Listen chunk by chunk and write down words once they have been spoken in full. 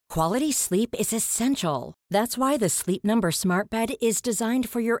Quality sleep is essential. That's why the Sleep Number Smart Bed is designed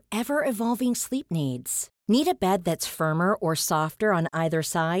for your ever-evolving sleep needs. Need a bed that's firmer or softer on either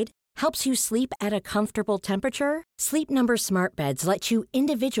side? Helps you sleep at a comfortable temperature? Sleep Number Smart Beds let you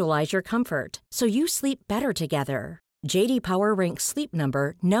individualize your comfort, so you sleep better together. J.D. Power ranks Sleep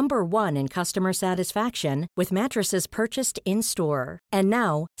Number number 1 in customer satisfaction with mattresses purchased in-store. And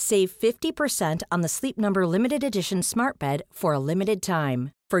now, save 50% on the Sleep Number Limited Edition Smart Bed for a limited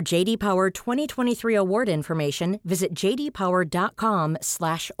time. For J.D. Power 2023 award information, visit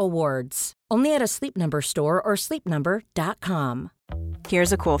jdpower.com/awards. Only at a Sleep Number store or sleepnumber.com.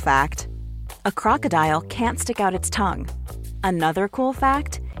 Here's a cool fact. A crocodile can't stick out its tongue. Another cool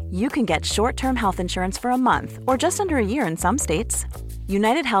fact, you can get short-term health insurance for a month or just under a year in some states.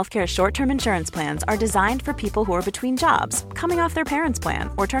 United Healthcare short-term insurance plans are designed for people who are between jobs, coming off their parents' plan,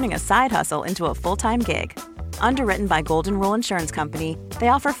 or turning a side hustle into a full-time gig. Underwritten by Golden Rule Insurance Company, they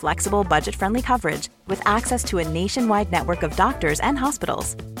offer flexible, budget-friendly coverage with access to a nationwide network of doctors and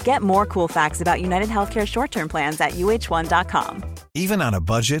hospitals. Get more cool facts about United Healthcare short-term plans at uh1.com. Even on a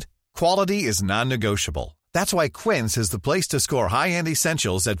budget, quality is non-negotiable. That's why Quince is the place to score high-end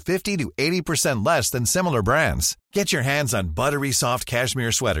essentials at 50 to 80% less than similar brands. Get your hands on buttery soft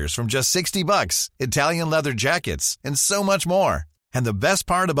cashmere sweaters from just $60, Italian leather jackets, and so much more. And the best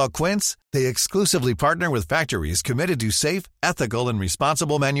part about Quince, they exclusively partner with factories committed to safe, ethical, and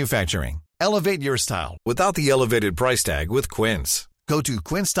responsible manufacturing. Elevate your style without the elevated price tag with Quince. Go to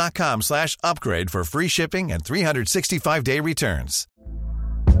quince.com/upgrade for free shipping and 365-day returns.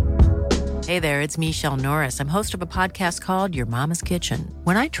 Hey there, it's Michelle Norris. I'm host of a podcast called Your Mama's Kitchen.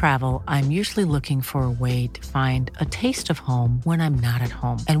 When I travel, I'm usually looking for a way to find a taste of home when I'm not at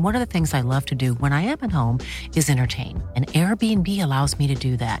home. And one of the things I love to do when I am at home is entertain. And Airbnb allows me to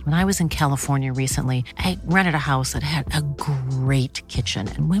do that. When I was in California recently, I rented a house that had a great kitchen.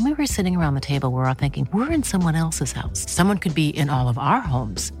 And when we were sitting around the table, we were all thinking, we're in someone else's house. Someone could be in all of our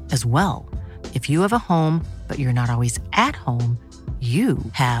homes as well. If you have a home, but you're not always at home, you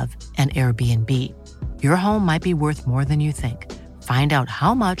have an Airbnb. Your home might be worth more than you think. Find out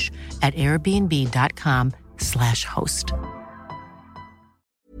how much at airbnb.com/host.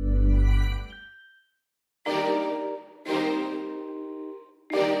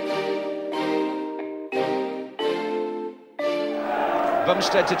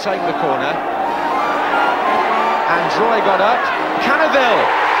 Bumstead to take the corner. And Troy got up. Cannaville!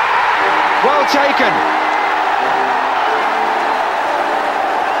 Well taken.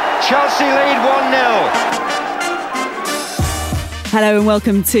 Chelsea lead 1-0. Hello and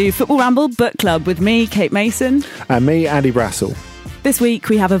welcome to Football Ramble Book Club with me, Kate Mason. And me, Andy Brassel. This week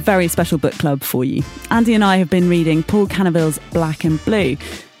we have a very special book club for you. Andy and I have been reading Paul Cannaville's Black and Blue.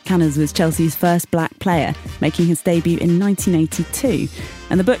 Canners was Chelsea's first black player, making his debut in 1982.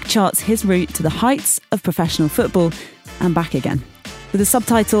 And the book charts his route to the heights of professional football and back again. With the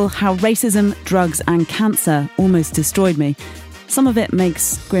subtitle, How Racism, Drugs and Cancer Almost Destroyed Me, some of it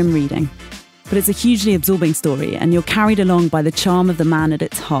makes grim reading. But it's a hugely absorbing story, and you're carried along by the charm of the man at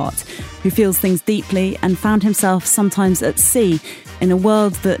its heart, who feels things deeply and found himself sometimes at sea in a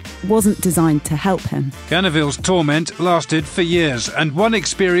world that wasn't designed to help him. Cannaville's torment lasted for years, and one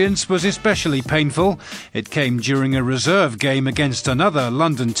experience was especially painful. It came during a reserve game against another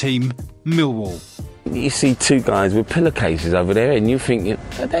London team, Millwall. You see two guys with pillowcases over there, and you're thinking,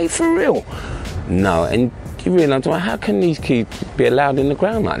 are they for real? No, and you realise, well, how can these kids be allowed in the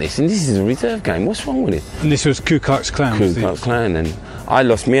ground like this? And this is a reserve game. What's wrong with it? And this was Ku Klux Klan. Ku Klux Klan, and I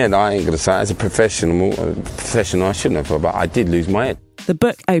lost my head. I ain't going to say it. As a professional, I shouldn't have, but I did lose my head. The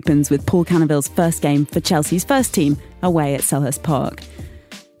book opens with Paul Cannaville's first game for Chelsea's first team away at Selhurst Park.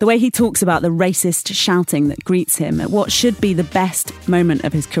 The way he talks about the racist shouting that greets him at what should be the best moment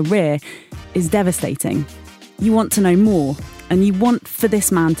of his career is devastating. You want to know more, and you want for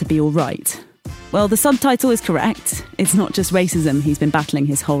this man to be all right. Well, the subtitle is correct. It's not just racism he's been battling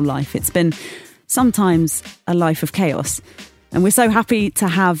his whole life. It's been sometimes a life of chaos. And we're so happy to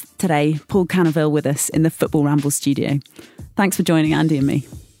have today Paul Cannaville with us in the Football Ramble studio. Thanks for joining Andy and me.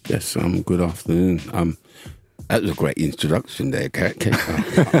 Yes, good afternoon. That was a great introduction there, Kate. I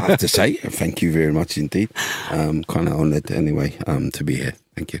have to say, thank you very much indeed. Kind of honoured anyway to be here.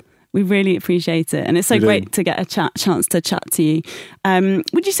 Thank you. We really appreciate it. And it's so great to get a chance to chat to you.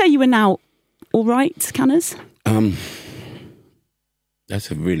 Would you say you were now all right, Canners?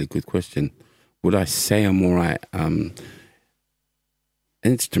 That's a really good question. Would I say I'm all right?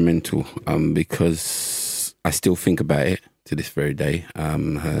 Instrumental, because I still think about it to this very day.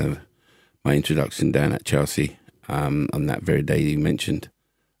 My introduction down at Chelsea on that very day you mentioned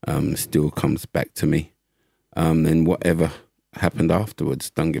still comes back to me. And whatever happened afterwards,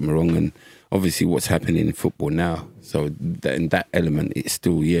 don't get me wrong, and obviously what's happening in football now. So in that element, it's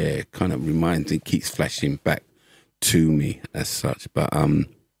still, kind of reminds, it keeps flashing back to me as such. But I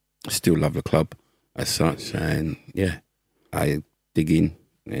still love the club as such, and I dig in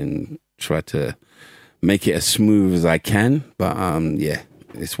and try to make it as smooth as I can. But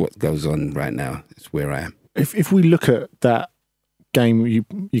it's what goes on right now. It's where I am. If we look at that game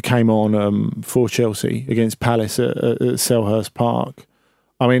you came on for Chelsea against Palace at Selhurst Park,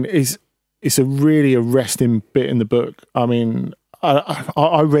 I mean, it's a really arresting bit in the book. I mean,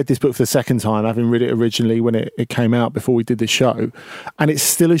 I read this book for the second time, having read it originally when it came out before we did the show, and it's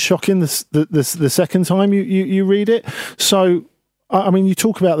still as shocking the second time you read it. So, I mean, you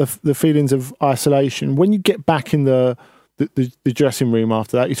talk about the feelings of isolation. When you get back in the dressing room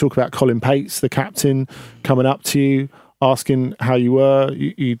after that, you talk about Colin Pates, the captain, coming up to you, asking how you were.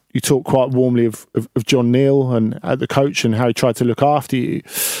 You talk quite warmly of John Neal and the coach and how he tried to look after you.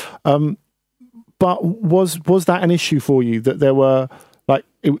 But was that an issue for you, that there were, like,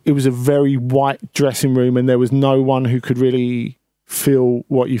 it was a very white dressing room and there was no one who could really feel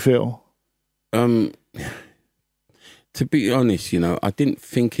what you feel? To be honest, I didn't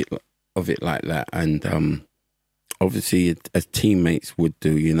think of it like that. And obviously, as teammates would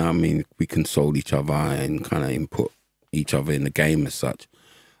do, we consoled each other and kind of input each other in the game as such.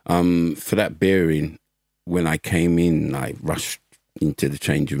 For that bearing, when I came in, I rushed into the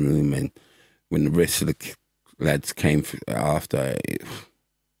changing room, and when the rest of the lads came after,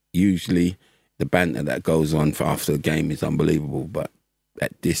 usually the banter that goes on for after the game is unbelievable. But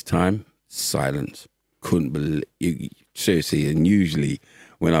at this time, silence. Couldn't believe, seriously. And usually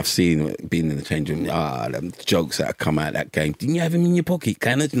when I've been in the changing room, them jokes that have come out of that game, didn't you have him in your pocket,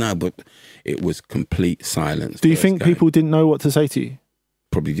 Canners? No, but it was complete silence. Do you think people didn't know what to say to you?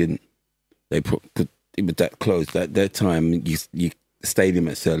 Probably didn't. It was that close. At that time, you stadium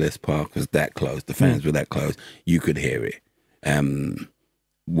at Selhurst Park was that close. The fans were that close. You could hear it.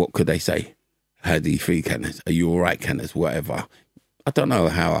 What could they say? How do you feel, Canners? Are you all right, Canners? Whatever. I don't know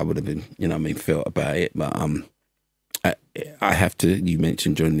how I would have been, felt about it, but I have to. You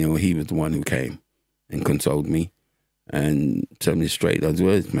mentioned John Neal. He was the one who came and consoled me and told me straight those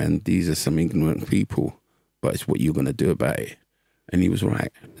words, man. These are some ignorant people, but it's what you're going to do about it. And he was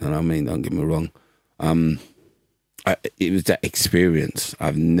right. And I mean, don't get me wrong. It was that experience.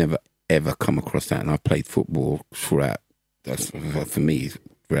 I've never ever come across that, and I've played football throughout. That's for me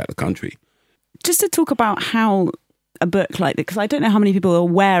throughout the country. Just to talk about how a book like that, because I don't know how many people are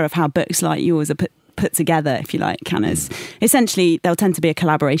aware of how books like yours are put together, if you like, Canners. Essentially, they'll tend to be a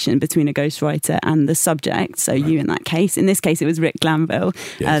collaboration between a ghostwriter and the subject. So you in that case. In this case, it was Rick Glanville,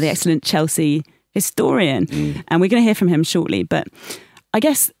 the excellent Chelsea historian. And we're going to hear from him shortly. But I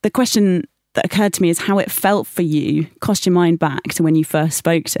guess the question that occurred to me is how it felt for you, cast your mind back to when you first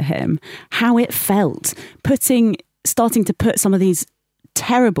spoke to him, how it felt starting to put some of these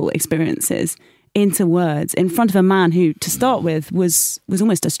terrible experiences into words in front of a man who, to start with, was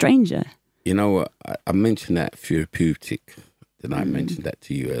almost a stranger. You know what? I mentioned that therapeutic, and I mentioned that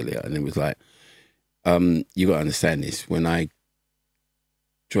to you earlier, and it was like, you got to understand this. When I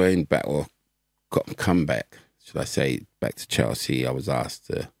joined back, or come back, should I say, back to Chelsea, I was asked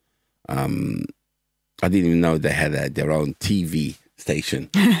to, I didn't even know they had their own TV station.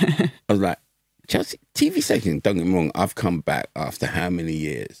 I was like, Chelsea, TV station, don't get me wrong, I've come back after how many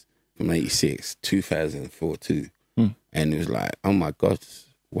years? From 86, 2004 too. And it was like, oh my God,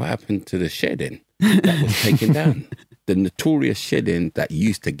 what happened to the shedding that was taken down? The notorious shedding that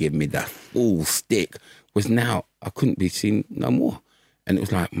used to give me that full stick was now, I couldn't be seen no more. And it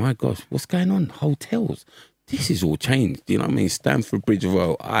was like, my gosh, what's going on? Hotels, this is all changed. You know what I mean? Stamford Bridge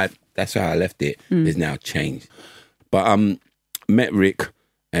Road, that's how I left it. It's now changed. But met Rick,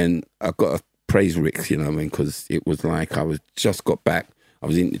 and I got to praise Rick, you know what I mean? Because it was like I was just got back. I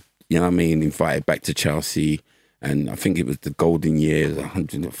was in, you know what I mean, invited back to Chelsea, and I think it was the golden year, the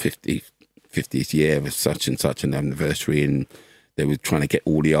 150th year of such and such an anniversary, and they were trying to get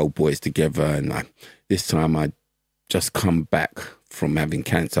all the old boys together. And this time I just come back from having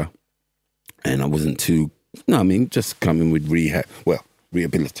cancer, and I wasn't just coming with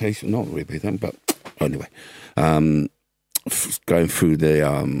rehabilitation, not rehabilitation, but anyway, going through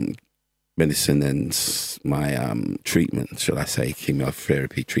the medicine and my treatment, should I say,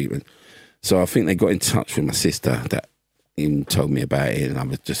 chemotherapy treatment. So I think they got in touch with my sister that even told me about it, and I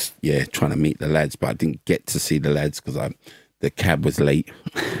was just, trying to meet the lads, but I didn't get to see the lads because the cab was late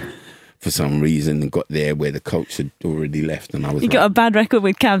for some reason, and got there where the coach had already left, and I was got a bad record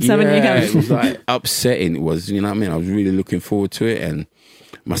with cabs, haven't you? Yeah, it was like upsetting. It was, you know what I mean? I was really looking forward to it, and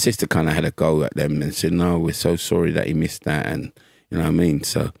my sister kind of had a go at them and said, no, we're so sorry that he missed that. And you know what I mean?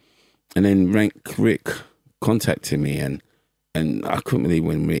 So, and then Rick contacted me and I couldn't believe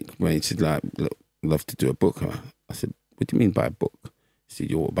when he said, like, look, love to do a book. I said, what do you mean by a book? He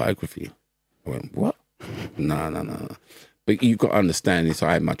said, your autobiography. I went, what? No. But you've got to understand this.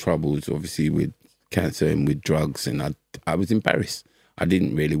 I had my troubles, obviously, with cancer and with drugs, and I was embarrassed. I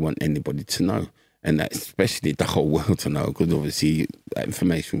didn't really want anybody to know, and that especially the whole world to know, because obviously that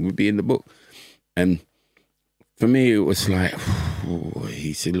information would be in the book. And for me, it was like,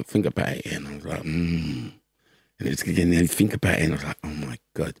 he said, look, think about it. And I was like, And it's again, think about it. And I was like, oh my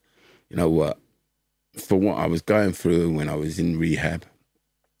God. You know what? For what I was going through when I was in rehab,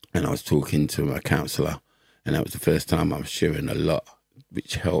 and I was talking to my counsellor, and that was the first time I was sharing a lot,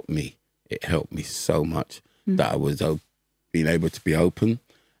 which helped me. It helped me so much that I was being able to be open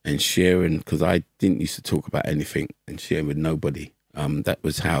and sharing, because I didn't used to talk about anything and share with nobody. That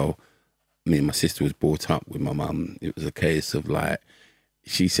was how me and my sister was brought up with my mum. It was a case of like,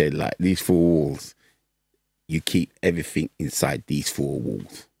 she said, like, these 4 walls, you keep everything inside these 4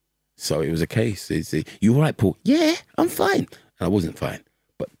 walls. So it was a case. They say, you all right, Paul? Yeah, I'm fine. And I wasn't fine,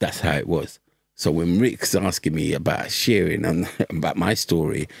 but that's how it was. So when Rick's asking me about sharing and about my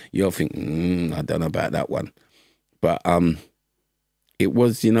story, you're thinking, I don't know about that one. But it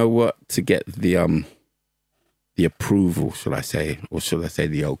was, you know what, to get the approval, should I say, or should I say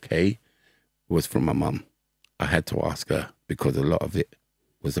the okay, was from my mum. I had to ask her because a lot of it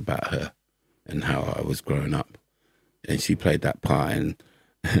was about her and how I was growing up. And she played that part, and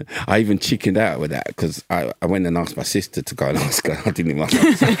I even chickened out with that because I went and asked my sister to go and ask her. I didn't even ask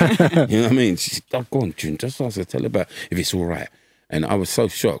her. You know what I mean? She said, oh, go on, June, just ask her, tell her about if it's all right. And I was so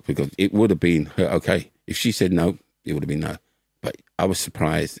shocked because it would have been her okay. If she said no, it would have been no. But I was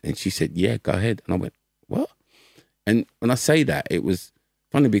surprised, and she said, yeah, go ahead. And I went, what? And when I say that, it was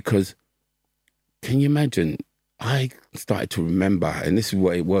funny because, can you imagine, I started to remember, and this is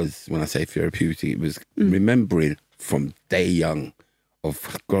what it was when I say therapeutic, it was remembering from day young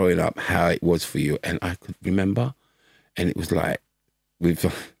of growing up how it was for you. And I could remember, and it was like with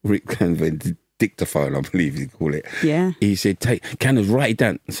Rick and the dictaphone, I believe you call it. Yeah. He said, Candace, write it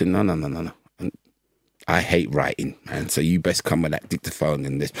down. I said, no. And I hate writing, man. So you best come with that dictaphone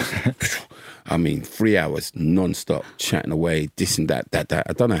and this. I mean, 3 hours non-stop chatting away, this and that.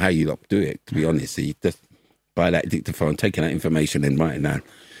 I don't know how you lot do it, to be honest. So you just buy that dictaphone, taking that information and writing down.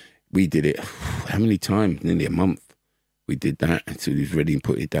 We did it, how many times? Nearly a month. We did that until he was ready and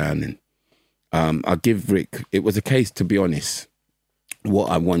put it down. And I'll give Rick, it was a case, to be honest, what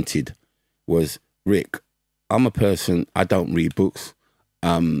I wanted was, Rick, I'm a person, I don't read books.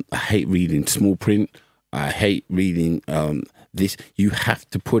 I hate reading small print. I hate reading this. You have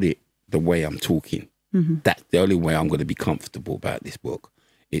to put it the way I'm talking. Mm-hmm. That's the only way I'm going to be comfortable about this book.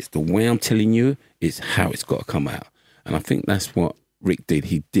 It's the way I'm telling you, it's how it's got to come out. And I think that's what Rick did.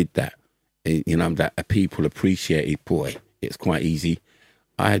 He did that. You know, that people appreciated, boy, it's quite easy.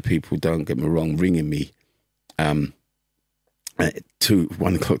 I had people, don't get me wrong, ringing me at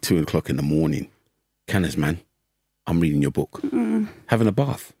 1 o'clock, 2 o'clock in the morning. Candace, man, I'm reading your book. Having a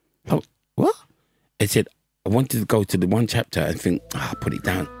bath. Oh, what? It said, I wanted to go to the one chapter and think, put it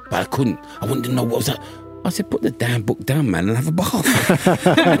down. But I couldn't. I wanted to know what was that. I said, put the damn book down, man, and have a bath.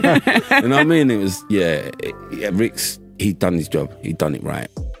 You know what I mean? It was, Rick's, he'd done his job. He'd done it right.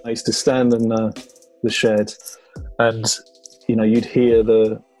 I used to stand in the shed and, you know, you'd hear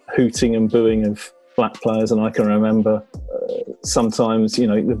the hooting and booing of black players. And I can remember sometimes, you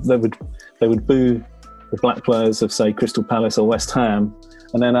know, they would boo the black players of, say, Crystal Palace or West Ham.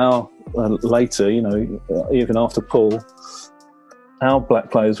 And then later, you know, even after Paul, our black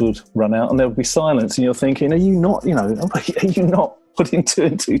players would run out and there would be silence. And you're thinking, are you not putting 2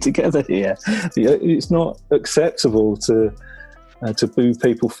 and 2 together here? It's not acceptable to boo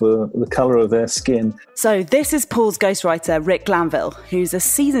people for the colour of their skin. So this is Paul's ghostwriter, Rick Glanville, who's a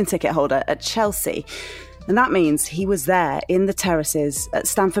season ticket holder at Chelsea. And that means he was there in the terraces at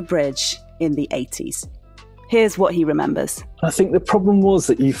Stamford Bridge in the 80s. Here's what he remembers. I think the problem was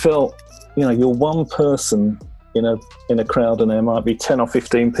that you felt, you know, you're one person in a crowd and there might be 10 or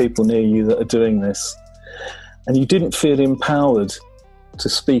 15 people near you that are doing this. And you didn't feel empowered to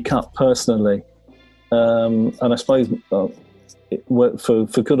speak up personally. And I suppose for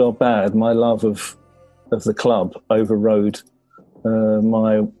good or bad, my love of the club overrode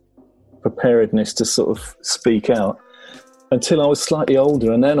my preparedness to sort of speak out until I was slightly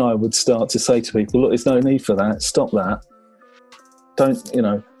older. And then I would start to say to people, look, there's no need for that. Stop that. Don't, you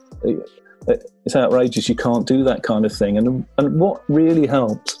know, it's outrageous. You can't do that kind of thing. And what really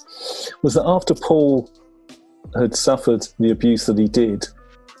helped was that after Paul had suffered the abuse that he did,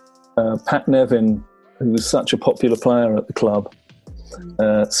 Pat Nevin, who was such a popular player at the club,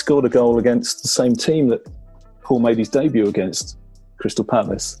 scored a goal against the same team that Paul made his debut against, Crystal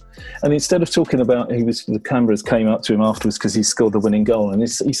Palace. And instead of talking about, the cameras came up to him afterwards because he scored the winning goal. And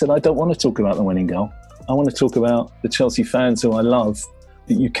he said, I don't want to talk about the winning goal. I want to talk about the Chelsea fans who I love,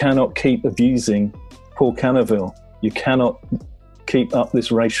 that you cannot keep abusing Paul Cannaville. You cannot keep up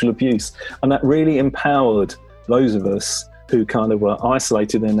this racial abuse. And that really empowered those of us who kind of were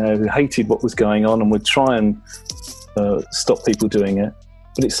isolated in there, who hated what was going on and would try and stop people doing it.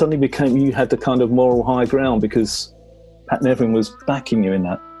 But it suddenly became, you had the kind of moral high ground because Pat Nevin was backing you in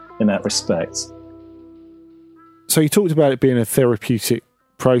that respect. So you talked about it being a therapeutic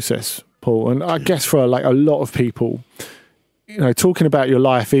process, Paul, and I guess for like a lot of people, talking about your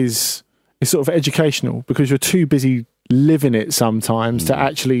life is sort of educational because you're too busy living it sometimes to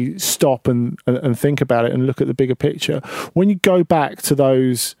actually stop and think about it and look at the bigger picture. When you go back to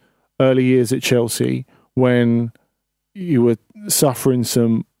those early years at Chelsea when you were suffering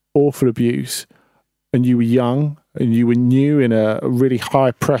some awful abuse and you were young and you were new in a really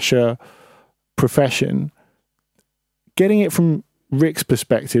high pressure profession, getting it from Rick's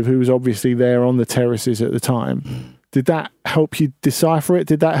perspective, who was obviously there on the terraces at the time, did that help you decipher it?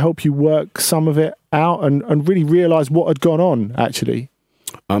 Did that help you work some of it out and really realise what had gone on, actually?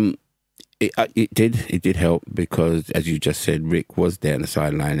 It did help because, as you just said, Rick was there on the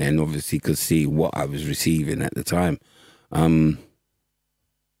sideline and obviously could see what I was receiving at the time.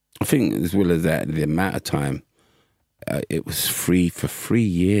 I think as well as that, the amount of time, it was free for 3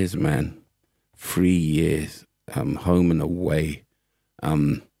 years, man. 3 years, home and away.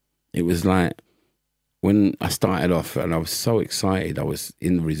 It was like, when I started off and I was so excited, I was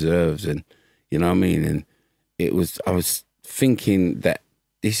in the reserves and, you know what I mean? And I was thinking that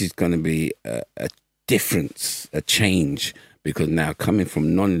this is going to be a difference, a change, because now coming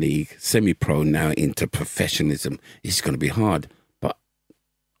from non-league, semi-pro now into professionalism, it's going to be hard. But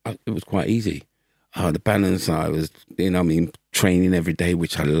it was quite easy. The balance, I was, training every day,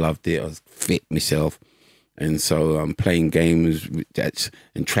 which I loved it. I was fit myself. And so I'm playing games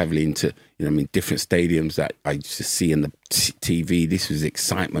and traveling to, different stadiums that I used to see on the TV. This was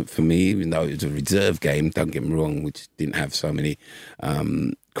excitement for me, even though it was a reserve game, don't get me wrong, which didn't have so many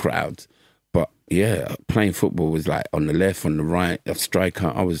crowds. But yeah, playing football was like on the left, on the right, a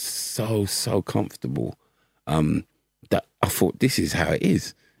striker. I was so comfortable that I thought, this is how it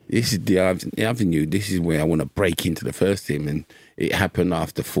is. This is the avenue. This is where I want to break into the first team. And it happened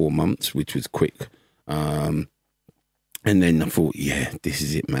after 4 months, which was quick. And then I thought, yeah, this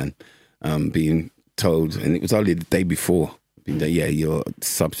is it, man. Being told, and it was only the day before, yeah, you're a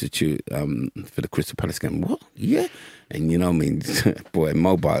substitute for the Crystal Palace game. What? Yeah. And boy,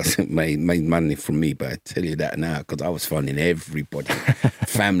 mobiles made money from me, but I tell you that now, because I was phoning everybody,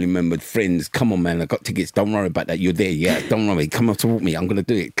 family members, friends. Come on, man, I got tickets. Don't worry about that. You're there. Yeah, don't worry. Come up to me. I'm going to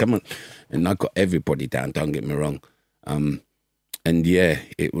do it. Come on. And I got everybody down. Don't get me wrong. And yeah,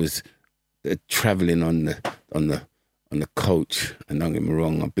 it was traveling on the coach, and don't get me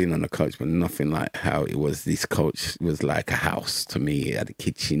wrong, I've been on the coach, but nothing like how it was. This coach was like a house to me. It had a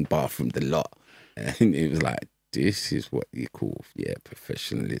kitchen, bathroom, the lot, and it was like, this is what you call,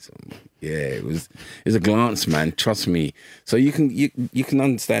 professionalism. Yeah, it was a glance, man. Trust me. So you can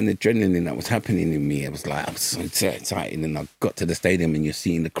understand the adrenaline that was happening in me. I was so excited, and I got to the stadium, and you're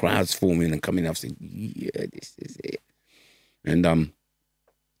seeing the crowds forming and coming up, saying, yeah, this is it. And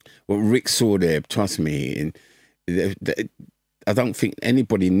what Rick saw there, trust me, and I don't think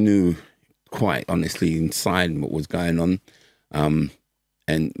anybody knew quite honestly inside what was going on.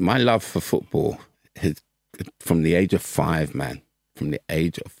 And my love for football has, from the age of 5, man, from the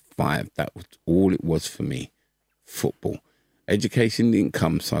age of 5, that was all it was for me, football. Education didn't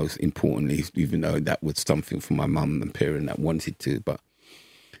come so importantly, even though that was something for my mum and parent that wanted to. But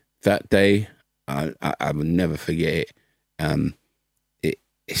that day, I will never forget it.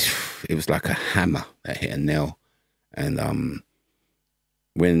 It was like a hammer that hit a nail. And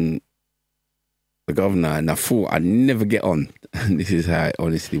when the governor, and I thought I'd never get on, and this is how it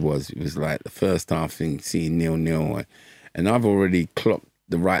honestly was. It was like the first half thing, seeing 0-0, and I've already clocked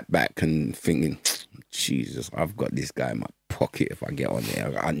the right back and thinking, Jesus, I've got this guy in my pocket if I get on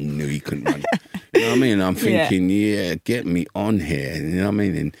there. I knew he couldn't run. You know what I mean? I'm thinking, yeah, get me on here. You know what I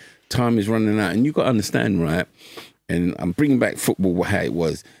mean? And time is running out. And you got to understand, right? And I'm bringing back football how it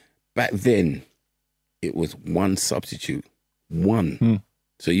was. Back then, it was one substitute. One.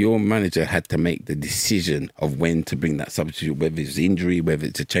 So your manager had to make the decision of when to bring that substitute, whether it's injury, whether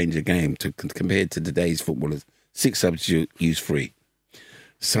it's a change of game, compared to today's footballers. 6 substitutes, use 3.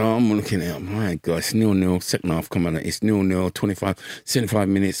 So I'm looking at, my God, it's 0-0. Second half, come on, it's 0-0, 75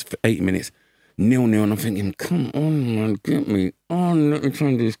 minutes, 80 minutes, 0-0. And I'm thinking, come on, man, get me on. Let me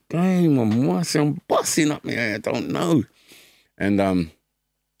try this game. I'm busting up here. I don't know. And I'm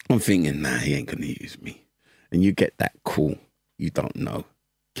thinking, nah, he ain't going to use me. And you get that call. You don't know.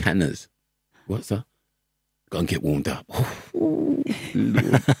 Canners. What's that? Go and get warmed up. Oh,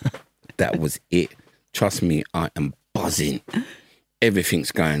 Lord. That was it. Trust me, I am buzzing.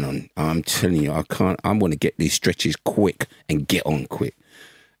 Everything's going on. I'm telling you, I want to get these stretches quick and get on quick.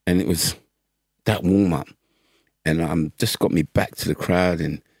 And it was that warm up. And just got me back to the crowd,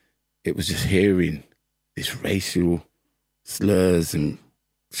 and it was just hearing this racial slurs and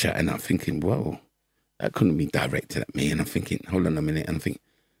shouting. I'm thinking, whoa, that couldn't be directed at me. And I'm thinking, hold on a minute. And I'm thinking,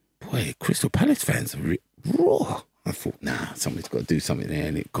 boy, Crystal Palace fans are raw. I thought, nah, somebody's got to do something there.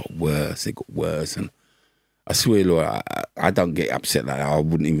 And it got worse. And I swear, Lord, I don't get upset like that. I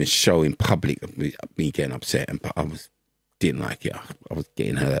wouldn't even show in public of me getting upset. But I didn't like it. I was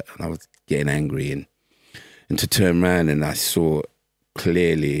getting hurt and I was getting angry. And to turn around and I saw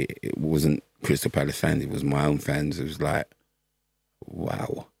clearly it wasn't Crystal Palace fans, it was my own fans. It was like,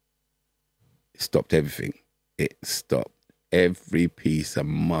 wow. It stopped everything. It stopped. Every piece of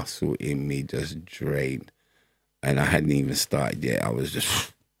muscle in me just drained. And I hadn't even started yet. I was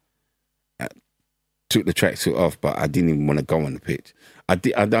just... took the tracksuit off, but I didn't even want to go on the pitch. I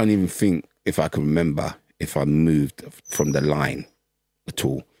don't even think, if I can remember, if I moved from the line at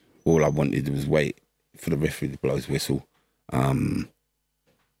all. All I wanted was wait for the referee to blow his whistle. And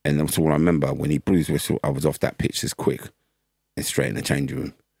that's all I remember. When he blew his whistle, I was off that pitch as quick and straight in the changing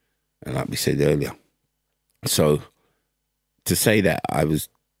room. And like we said earlier. So to say that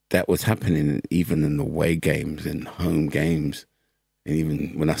that was happening even in the away games and home games, and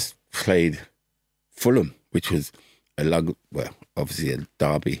even when I played Fulham, which was obviously a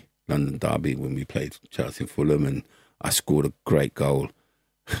derby, London derby, when we played Chelsea and Fulham, and I scored a great goal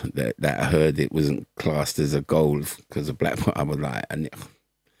that I heard it wasn't classed as a goal because of Blackpool. I was like, and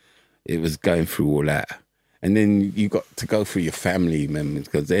it was going through all that. And then you got to go through your family members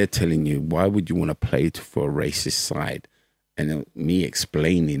because they're telling you, why would you want to play for a racist side? And me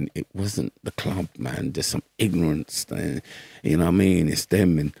explaining it wasn't the club, man. There's some ignorance. You know what I mean? It's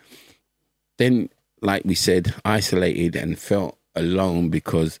them. And then, like we said, isolated and felt alone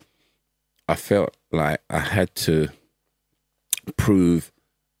because I felt like I had to prove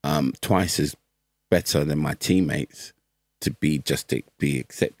twice as better than my teammates to be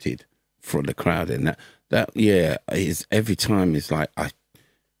accepted for the crowd. And that is every time. It's like I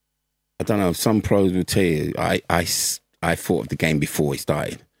don't know. Some pros will tell you I thought of the game before it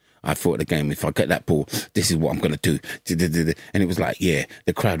started. I thought of the game, if I get that ball, this is what I'm going to do. And it was like, yeah,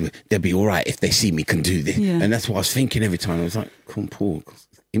 the crowd, they'll be all right if they see me can do this. Yeah. And that's what I was thinking every time. I was like, come on, Paul,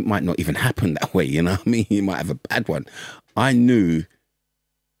 it might not even happen that way, you know what I mean? You might have a bad one. I knew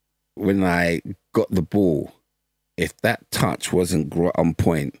when I got the ball, if that touch wasn't on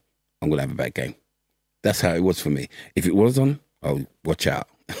point, I'm going to have a bad game. That's how it was for me. If it was on, oh, watch out.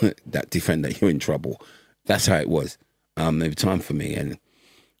 That defender, you're in trouble. That's how it was every time for me. And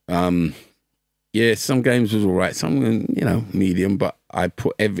some games was all right, some, medium, but I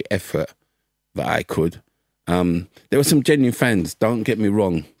put every effort that I could. There were some genuine fans, don't get me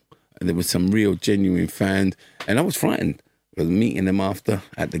wrong. There was some real genuine fans, and I was frightened. I was meeting them after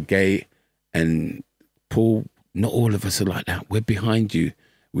at the gate, and Paul, not all of us are like that. We're behind you.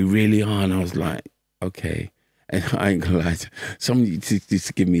 We really are. And I was like, okay. And I ain't gonna lie, somebody used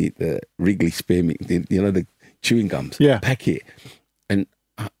to give me the Wrigley Spearmint, the chewing gums, packet. And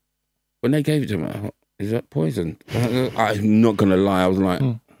when they gave it to me, I thought, is that poison? I'm not going to lie. I was like,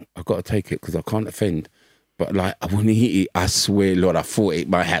 I've got to take it because I can't offend. But like, when he eat it, I swear, Lord, I thought it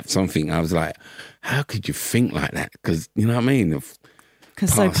might have something. I was like, how could you think like that? Because, you know what I mean?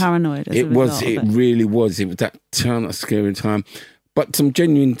 Because so paranoid. It really was. It was that time, that scary time. But some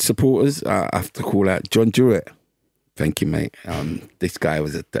genuine supporters, I have to call out John Jewett. Thank you, mate. This guy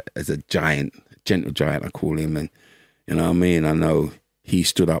was a giant, gentle giant, I call him. And you know what I mean? I know he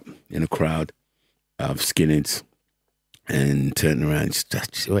stood up in a crowd of skinheads and turned around.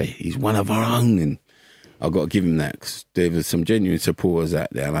 He's one of our own. And I've got to give him that because there was some genuine supporters out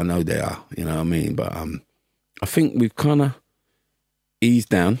there. And I know they are, you know what I mean? But I think we've kind of eased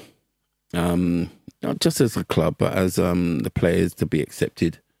down, not just as a club, but as the players to be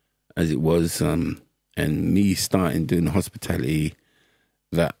accepted as it was. And me starting doing the hospitality,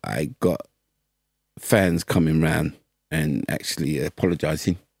 that I got fans coming round and actually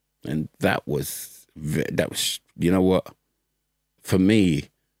apologising. And that was, you know what, for me,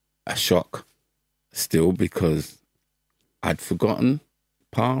 a shock still, because I'd forgotten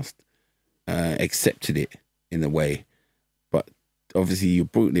past, accepted it in a way. But obviously you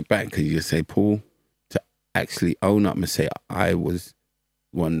brought it back because you say, Paul, to actually own up and say, I was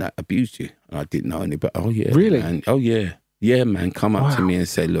one that abused you. And I didn't know any better. Oh, yeah. Really? Man. Oh, yeah. Yeah, man. Come up to me and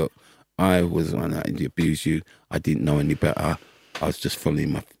say, look, I was one that abused you. I didn't know any better. I was just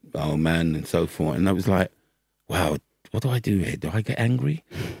following my old man and so forth. And I was like, wow, what do I do here? Do I get angry?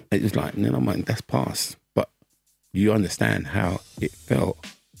 It was like, no, man, that's past. But you understand how it felt,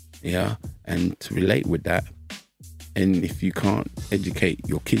 yeah? And to relate with that. And if you can't educate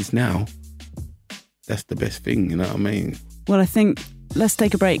your kids now, that's the best thing, you know what I mean? Well, I think let's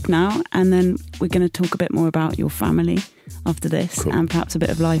take a break now, and then we're going to talk a bit more about your family after this, and perhaps a bit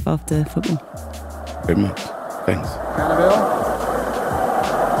of life after football. Very much. Thanks. Cannaville.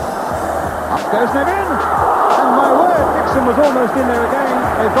 Up goes Nevin. And my word, Dixon was almost in there again.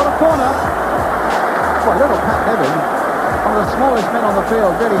 They've got a corner. Well, little Pat Nevin, one of the smallest men on the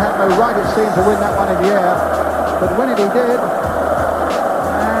field, really had no right, it seemed, to win that one in the air. But when he did, and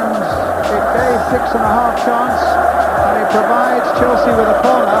it gave Dixon a half chance, and it provides Chelsea with a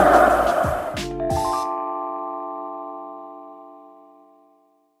corner.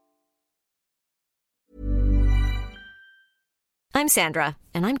 I'm Sandra,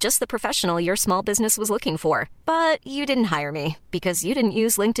 and I'm just the professional your small business was looking for. But you didn't hire me because you didn't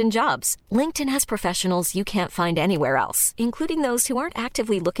use LinkedIn Jobs. LinkedIn has professionals you can't find anywhere else, including those who aren't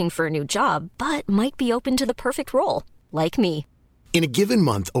actively looking for a new job, but might be open to the perfect role, like me. In a given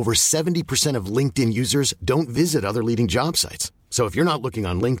month, over 70% of LinkedIn users don't visit other leading job sites. So if you're not looking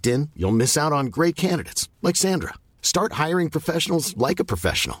on LinkedIn, you'll miss out on great candidates, like Sandra. Start hiring professionals like a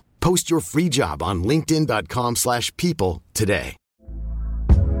professional. Post your free job on linkedin.com/people today.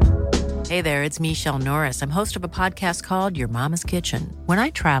 Hey there, it's Michelle Norris. I'm host of a podcast called Your Mama's Kitchen. When I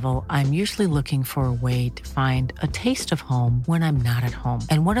travel, I'm usually looking for a way to find a taste of home when I'm not at home.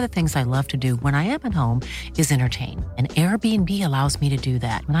 And one of the things I love to do when I am at home is entertain. And Airbnb allows me to do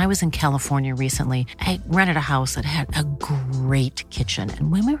that. When I was in California recently, I rented a house that had a great kitchen.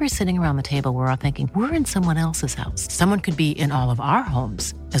 And when we were sitting around the table, we're all thinking, we're in someone else's house. Someone could be in all of our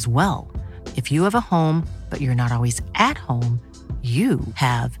homes as well. If you have a home, but you're not always at home, you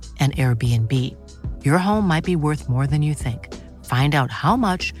have an Airbnb. Your home might be worth more than you think. Find out how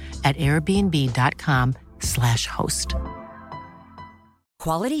much at airbnb.com/host.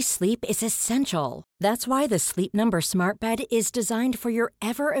 Quality sleep is essential. That's why the Sleep Number Smart Bed is designed for your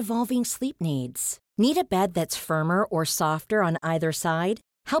ever-evolving sleep needs. Need a bed that's firmer or softer on either side?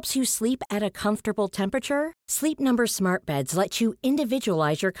 Helps you sleep at a comfortable temperature? Sleep Number Smart Beds let you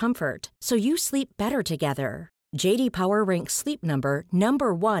individualize your comfort, so you sleep better together. J.D. Power ranks Sleep Number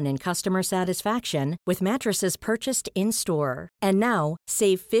number 1 in customer satisfaction with mattresses purchased in-store. And now,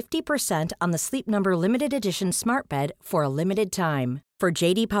 save 50% on the Sleep Number Limited Edition Smart Bed for a limited time. For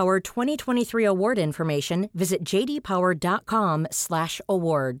J.D. Power 2023 award information, visit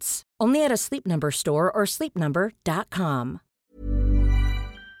jdpower.com/awards. Only at a Sleep Number store or sleepnumber.com.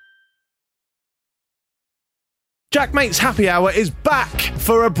 Jack Mate's Happy Hour is back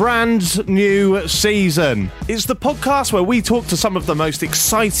for a brand new season. It's the podcast where we talk to some of the most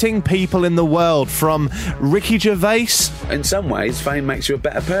exciting people in the world, from Ricky Gervais. In some ways, fame makes you a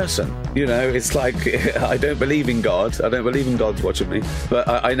better person. You know, it's like, I don't believe in God. I don't believe in God's watching me, but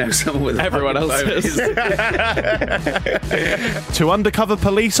I know someone with everyone else is. To undercover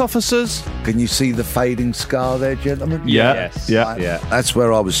police officers. Can you see the fading scar there, gentlemen? Yeah. Yes. Yeah. That's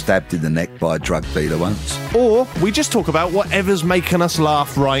where I was stabbed in the neck by a drug dealer once. Or we just talk about whatever's making us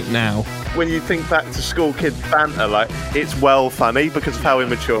laugh right now. When you think back to school kids banter, like, it's well funny because of how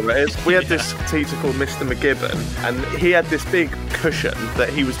immature it is. We had this teacher called Mr. McGibbon, and he had this big cushion that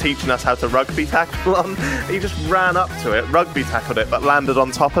he was teaching us how to rugby tackle on. He just ran up to it, rugby tackled it, but landed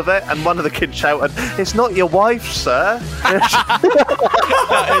on top of it, and one of the kids shouted, "It's not your wife, sir." That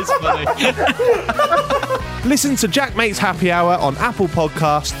is funny. Listen to Jack Mate's Happy Hour on Apple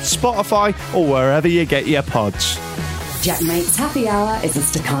Podcasts, Spotify, or wherever you get your pods. Jack Mate's Happy Hour is a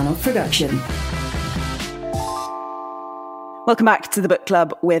Stakhanov production. Welcome back to the Book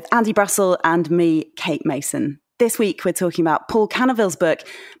Club with Andy Brassell and me, Kate Mason. This week we're talking about Paul Cannaville's book,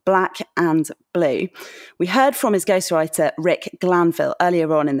 Black and Blue. We heard from his ghostwriter, Rick Glanville,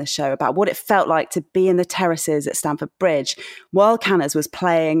 earlier on in the show about what it felt like to be in the terraces at Stamford Bridge while Canners was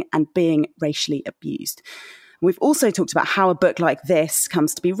playing and being racially abused. We've also talked about how a book like this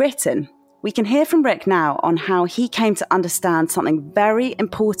comes to be written. We can hear from Rick now on how he came to understand something very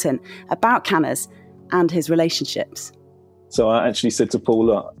important about Canners and his relationships. So I actually said to Paul,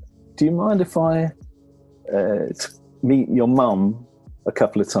 look, do you mind if I meet your mum a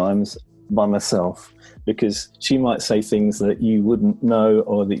couple of times by myself, because she might say things that you wouldn't know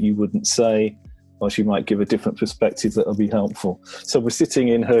or that you wouldn't say, or she might give a different perspective that will be helpful. So we're sitting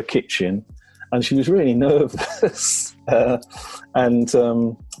in her kitchen and she was really nervous.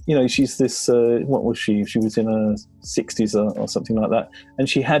 She's this, what was she? She was in her 60s or something like that. And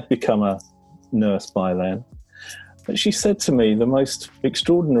she had become a nurse by then. But she said to me the most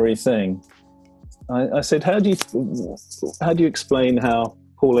extraordinary thing. I said, how do you explain how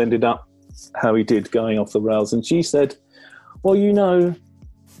Paul ended up how he did, going off the rails? And she said, well,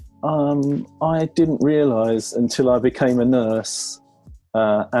 I didn't realise until I became a nurse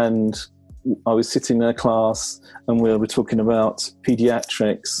and I was sitting in a class and we were talking about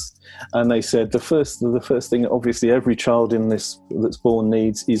paediatrics, and they said the first thing obviously every child in this that's born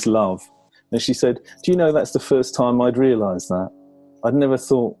needs is love. And she said, do you know that's the first time I'd realised that? I'd never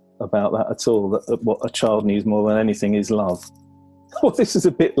thought about that at all, that what a child needs more than anything is love. Well, this is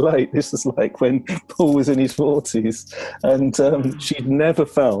a bit late. This is like when Paul was in his 40s, and she'd never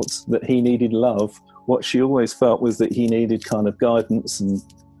felt that he needed love. What she always felt was that he needed kind of guidance and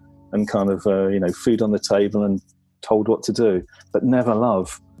kind of, food on the table and told what to do, but never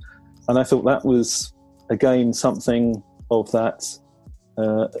love. And I thought that was, again, something of that,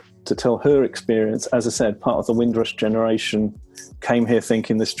 to tell her experience. As I said, part of the Windrush generation came here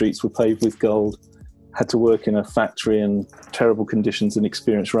thinking the streets were paved with gold, had to work in a factory in terrible conditions and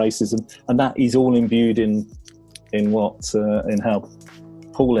experience racism. And that is all imbued in how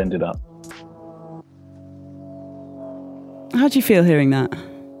Paul ended up. How do you feel hearing that?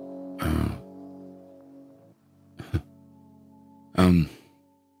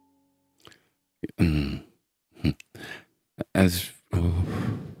 As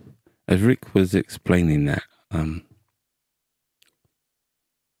Rick was explaining that,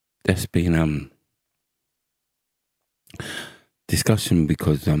 there's been discussion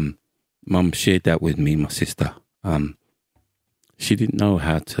because Mum shared that with me, my sister. She didn't know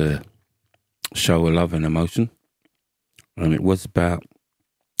how to show a love and emotion, and it was about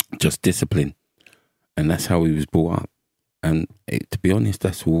just discipline, and that's how he was brought up. And to be honest,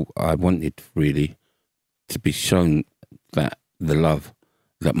 that's all I wanted, really, to be shown that the love,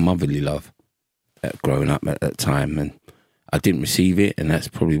 that motherly love, growing up at that time. And I didn't receive it, and that's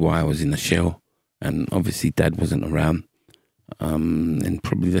probably why I was in the shell. And obviously Dad wasn't around, and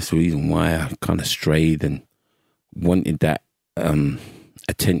probably that's the reason why I kind of strayed and wanted that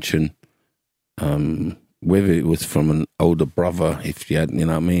attention, whether it was from an older brother, if you had, you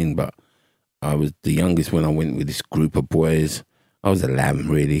know what I mean. But I was the youngest when I went with this group of boys. I was a lamb,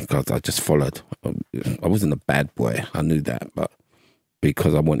 really, because I just followed. I wasn't a bad boy, I knew that, but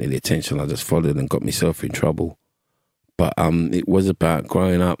because I wanted the attention, I just followed and got myself in trouble. But it was about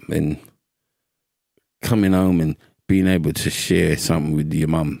growing up and coming home and being able to share something with your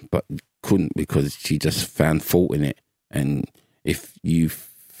mum, but couldn't because she just found fault in it. And if you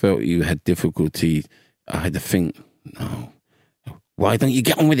felt you had difficulty, I had to think, no, why don't you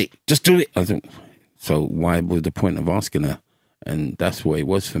get on with it? Just do it. I think, so why was the point of asking her? And that's what it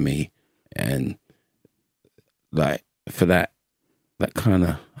was for me. And like for that kind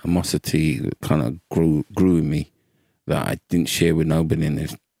of animosity kind of grew in me that I didn't share with nobody.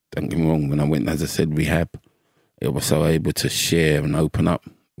 And don't get me wrong, when I went, as I said, rehab, I was so able to share and open up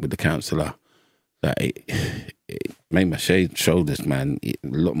with the counsellor that it made my shoulders, man, a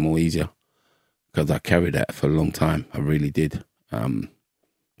lot more easier, because I carried that for a long time. I really did.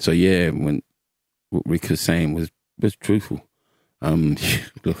 So yeah, when what Rick was saying was truthful.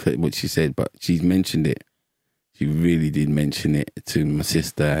 Look at what she said, but she's mentioned it. She really did mention it to my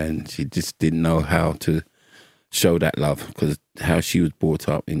sister, and she just didn't know how to show that love, because how she was brought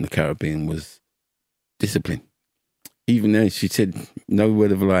up in the Caribbean was discipline. Even though she said, no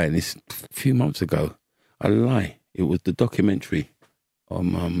word of a lie, and this a few months ago, I lie. It was the documentary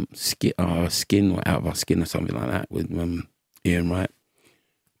on Skin or Out of Our Skin or something like that with Ian Wright.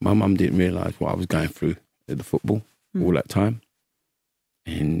 My mum didn't realise what I was going through at the football all that time.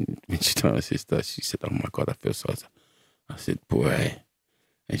 And when she told her sister, she said, oh my God, I feel so. I said, boy.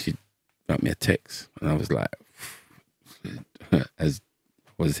 And she got me a text. And I was like, as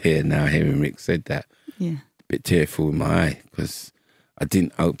I was here now, hearing Rick said that, a bit tearful in my eye, because I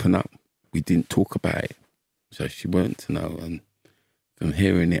didn't open up. We didn't talk about it. So she wanted to know. And from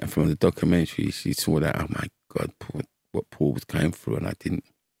hearing it from the documentary, she saw that, oh my God, what Paul was going through. And I didn't,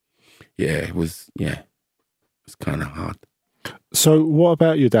 it was kind of hard. So what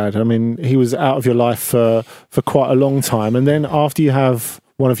about your dad? I mean, he was out of your life for quite a long time. And then after you have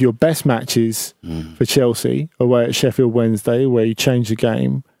one of your best matches for Chelsea away at Sheffield Wednesday, where you changed the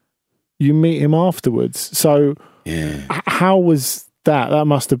game, you meet him afterwards. So how was that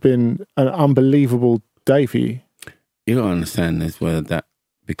must have been an unbelievable day for you. You don't understand as well that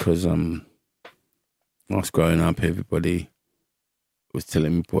because whilst growing up, everybody was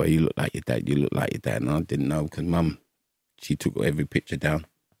telling me, boy, you look like your dad, you look like your dad. And I didn't know because Mum, she took every picture down.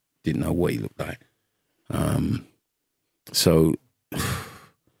 Didn't know what he looked like. So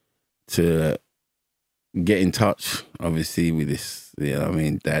to get in touch, obviously, with this, you know what I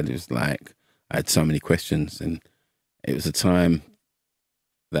mean, Dad was like, I had so many questions. And it was a time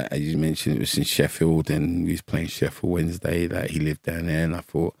that, as you mentioned, it was in Sheffield and we was playing Sheffield Wednesday, that he lived down there. And I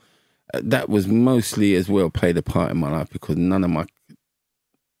thought that was mostly as well played a part in my life because none of my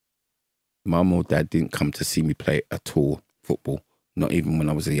mum or dad didn't come to see me play at all football, not even when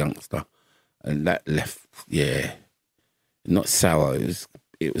I was a youngster. And that left, not sour,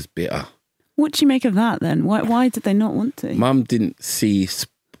 it was bitter. What do you make of that then? Why did they not want to? Mum didn't see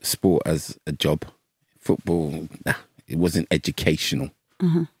sport as a job. Football, it wasn't educational.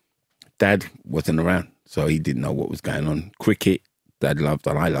 Uh-huh. Dad wasn't around, so he didn't know what was going on. Cricket, Dad loved,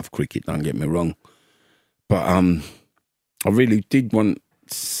 and I love cricket, don't get me wrong. But I really did want,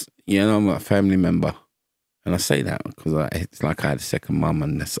 I'm a family member. And I say that because it's like I had a second mum,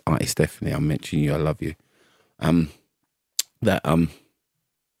 and that's Auntie Stephanie. I mentioned you, I love you. I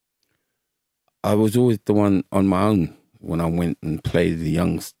was always the one on my own when I went and played the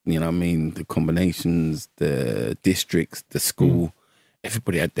youngs, the combinations, the districts, the school.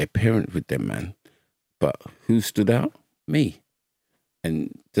 Everybody had their parent with them, man. But who stood out? Me.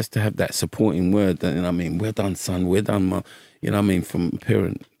 And just to have that supporting word, well done, son, well done, mum, from a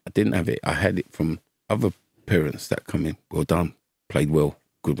parent. I didn't have it. I had it from other parents that come in. Well done, played well,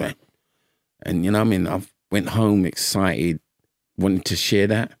 good man. And I went home excited, wanted to share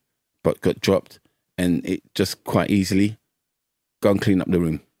that, but got dropped. And it just quite easily, go and clean up the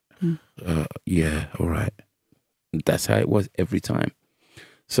room. Yeah, all right. And that's how it was every time.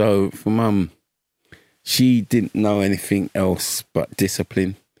 So for Mum, she didn't know anything else but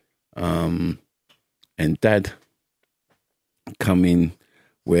discipline. And Dad come in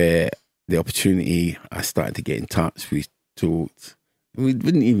where the opportunity, I started to get in touch. We talked. We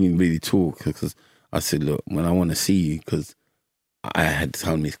didn't even really talk because I said, look, when I want to see you, because I had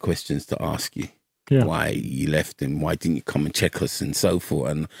so many questions to ask you. Yeah. Why you left and why didn't you come and check us and so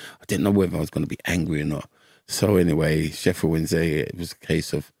forth. And I didn't know whether I was going to be angry or not. So anyway, Sheffield Wednesday, it was a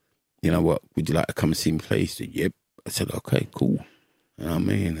case of, you know what, would you like to come and see me play? He said, yep. I said, okay, cool. You know what I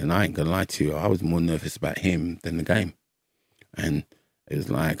mean? And I ain't going to lie to you, I was more nervous about him than the game. And it was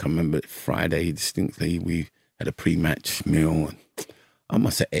like, I remember Friday distinctly, we had a pre-match meal. And I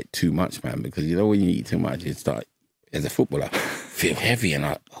must have ate too much, man, because when you eat too much, you start, as a footballer, feel heavy and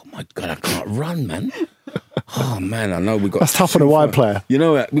oh my God, I can't run, man. Oh man, I know we got. That's tough on a wide player. You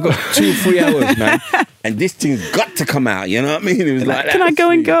know what? We got 2 or 3 hours, man, and this thing's got to come out. You know what I mean? It was like, can I go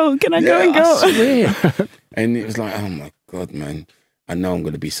and go? Can I go and go? I swear. And it was like, oh my God, man. I know I'm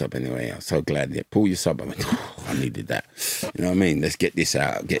going to be sub anyway. I'm so glad that pull your sub. I went, I needed that. You know what I mean? Let's get this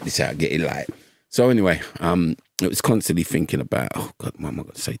out, get it light. So anyway, it was constantly thinking about, oh God, what am I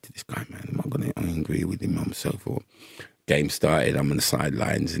going to say to this guy, man? Am I going to agree with him and so forth? Game started, I'm on the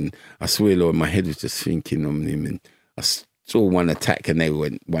sidelines, and I swear, Lord, my head was just thinking on him, and I saw one attack, and they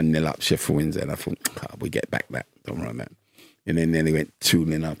went 1-0 up Sheffield Wednesday, and I thought, we get back that, don't worry about it. And then they went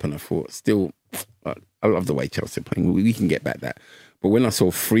 2-0 up, and I thought, still, I love the way Chelsea are playing, we can get back that. But when I saw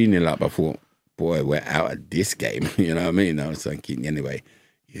 3-0 up, I thought, boy, we're out of this game, you know what I mean? I was thinking, anyway,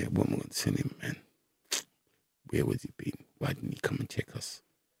 what am I going to tell him, man? Where was he been? Why didn't he come and check us?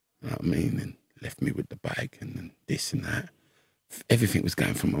 You know what I mean? And left me with the bag and then this and that. Everything was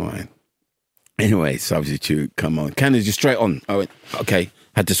going from my mind. Anyway, substitute, come on. Cannons, just straight on. I went, okay,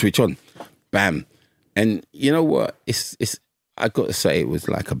 had to switch on. Bam. And you know what? It's. I got to say, it was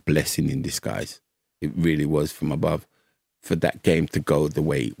like a blessing in disguise. It really was from above for that game to go the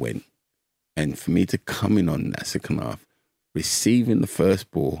way it went. And for me to come in on that second half, receiving the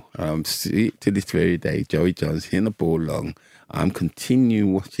first ball, to this very day, Joey Jones hitting the ball long. I'm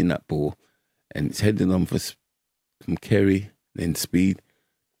continuing watching that ball. And it's headed on from Kerry, then Speed.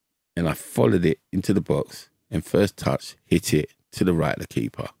 And I followed it into the box. And first touch, hit it to the right of the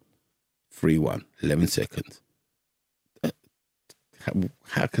keeper. 3-1, 11 seconds.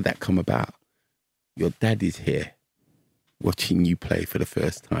 How could that come about? Your dad is here watching you play for the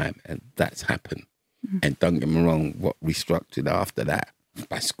first time. And that's happened. Mm-hmm. And don't get me wrong, what we structured after that,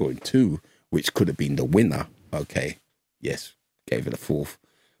 by scoring 2, which could have been the winner. Okay, yes, gave it a 4th.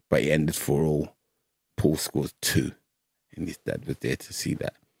 But it ended 4-4. Paul scores 2. And his dad was there to see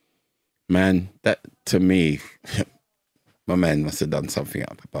that. Man, that to me, my man must have done something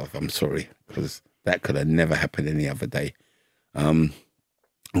up above. I'm sorry. Because that could have never happened any other day.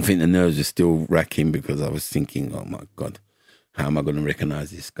 I think the nerves are still racking because I was thinking, oh my God, how am I going to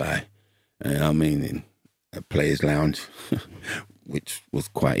recognise this guy? And I mean, in a players' lounge, which was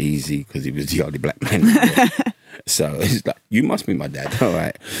quite easy because he was the only black man there. So it's like, you must be my dad, all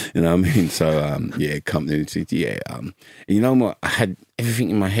right. You know what I mean? So, company, you know what? I had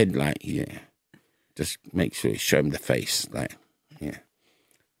everything in my head, like, just make sure you show him the face, like, Was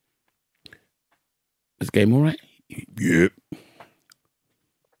the game all right? Yep.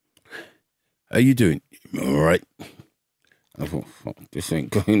 How you doing? All right. I thought, fuck, this ain't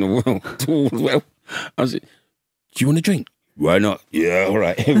going well. I said, do you want a drink? Why not? Yeah, all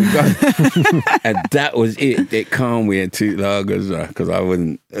right, here we go. And that was it. It calmed me at 2 lagers because I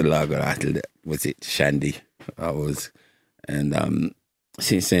wasn't a lager. Was it Shandy? I was. And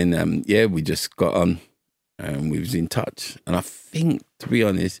since then, we just got on and we was in touch. And I think, to be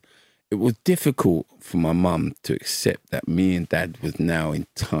honest, it was difficult for my mum to accept that me and Dad was now in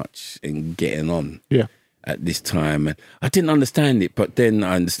touch and getting on. Yeah. At this time, and I didn't understand it, but then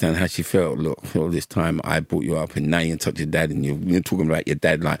I understand how she felt. Look, all this time I brought you up, and now you're in touch with your dad, and you're talking about your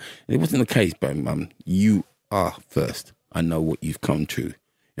dad. Like, it wasn't the case, but Mum, you are first. I know what you've come through.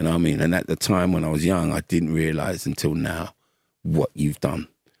 You know what I mean? And at the time when I was young, I didn't realise until now what you've done.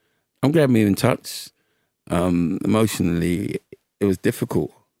 I'm glad we're in touch. Emotionally, it was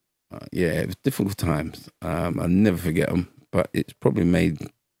difficult. It was difficult times. I'll never forget them, but it's probably made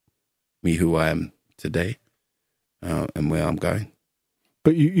me who I am today and where I'm going.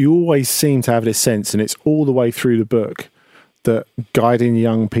 But you always seem to have this sense, and it's all the way through the book, that guiding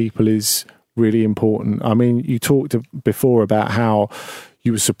young people is really important. I mean, you talked before about how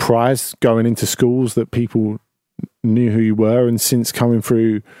you were surprised going into schools that people knew who you were, and since coming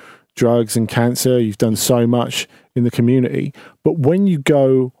through drugs and cancer, you've done so much in the community. But when you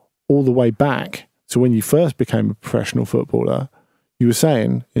go all the way back to when you first became a professional footballer, you were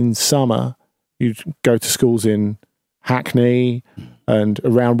saying in summer you'd go to schools in Hackney and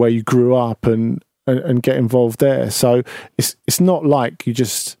around where you grew up and get involved there. So it's not like you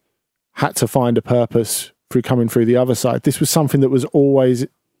just had to find a purpose through coming through the other side. This was something that was always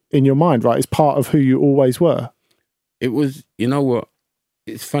in your mind, right? It's part of who you always were. It was, you know what?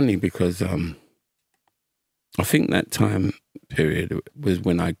 It's funny because I think that time period was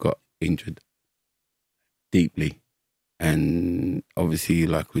when I got injured deeply. And obviously,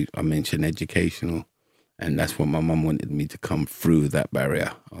 like I mentioned, educational. And that's what my mum wanted me to come through that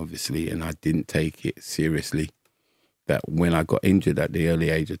barrier, obviously. And I didn't take it seriously. That when I got injured at the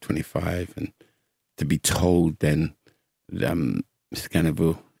early age of 25, and to be told then, Mr.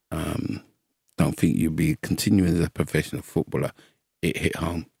 Cannaville, don't think you'll be continuing as a professional footballer, it hit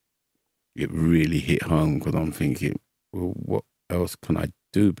home. It really hit home because I'm thinking, well, what else can I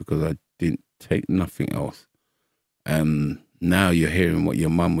do? Because I didn't take nothing else. Now you're hearing what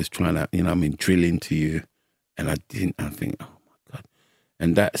your mum was trying to, drill into you. And I think, oh my God.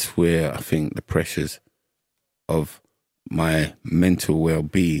 And that's where I think the pressures of my mental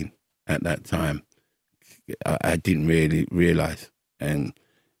well-being at that time, I didn't really realise. And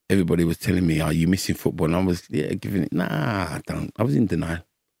everybody was telling me, are you missing football? And I was, giving it, nah, I don't. I was in denial.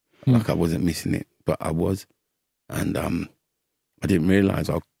 Like I wasn't missing it, but I was. And I didn't realise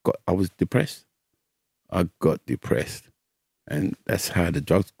I was depressed. I got depressed, and that's how the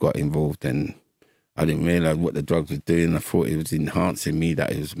drugs got involved. And I didn't realise what the drugs was doing. I thought it was enhancing me,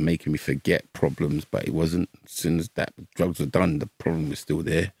 that it was making me forget problems, but it wasn't. As soon as that drugs were done, the problem was still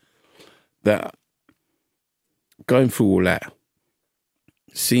there. That going through all that,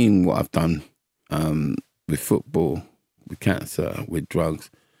 seeing what I've done with football, with cancer, with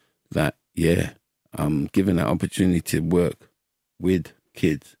drugs, that given that opportunity to work with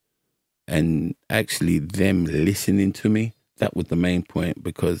kids. And actually them listening to me, that was the main point,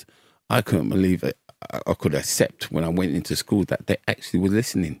 because I couldn't believe it. I could accept when I went into school that they actually were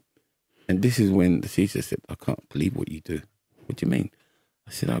listening. And this is when the teacher said, I can't believe what you do. What do you mean?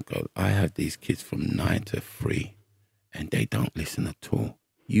 I said, I have these kids from 9 to 3 and they don't listen at all.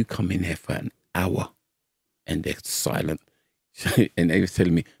 You come in here for an hour and they're silent. And they were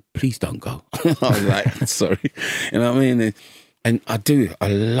telling me, please don't go. I was like, sorry. You know what I mean? And I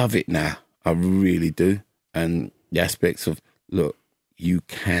love it now. I really do. And the aspects of, look, you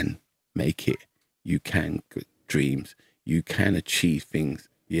can make it. You can get dreams. You can achieve things.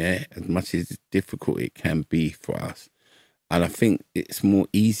 Yeah, as much as it's difficult it can be for us. And I think it's more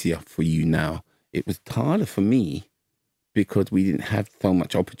easier for you now. It was harder for me because we didn't have so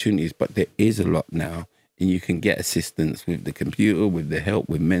much opportunities, but there is a lot now. And you can get assistance with the computer, with the help,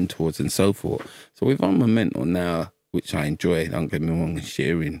 with mentors and so forth. So if I'm a mentor now, which I enjoy, don't get me wrong,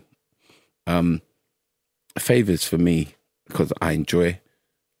 sharing, favours for me because I enjoy.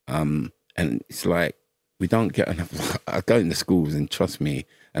 And it's like, we don't get enough. I go into schools and trust me,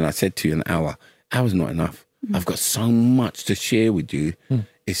 and I said to you, an hour's not enough. I've got so much to share with you.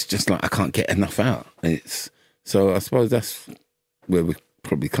 It's just like I can't get enough out. So I suppose that's where we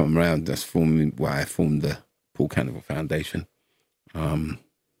probably come around. That's why I formed the Paul Cannavale Foundation. The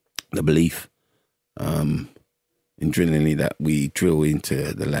belief in that we drill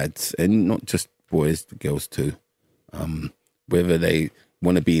into the lads, and not just boys, the girls too, whether they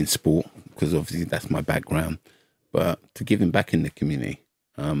want to be in sport, because obviously that's my background, but to give them back in the community.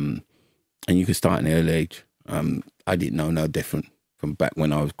 And you can start in an early age. I didn't know no different from back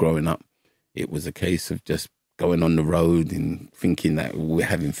when I was growing up. It was a case of just going on the road and thinking that we're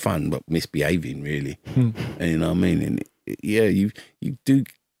having fun, but misbehaving really. And you know what I mean? And you do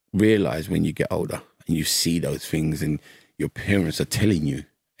realise when you get older and you see those things and your parents are telling you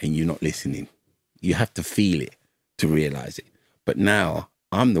and you're not listening. You have to feel it to realise it. But now,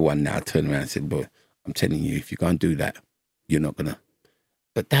 I'm the one now turning around and said, boy, I'm telling you, if you're going to do that, you're not going to.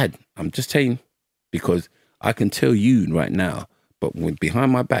 But Dad, I'm just saying, because I can tell you right now, but when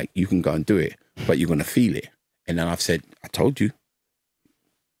behind my back, you can go and do it, but you're going to feel it. And then I've said, I told you.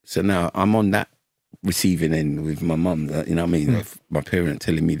 So now I'm on that receiving end with my mum, you know what I mean? Of my parent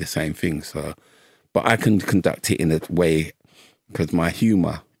telling me the same thing. So, but I can conduct it in a way, because my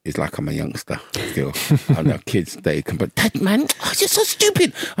humour is like I'm a youngster still. I know kids, they can, but Dad, man, you're so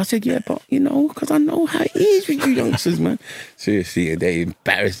stupid. I said, yeah, but you know, because I know how it is with you youngsters, man. Seriously, they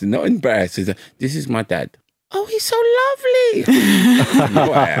embarrassed, not embarrassed. This is my dad. Oh, he's so lovely. You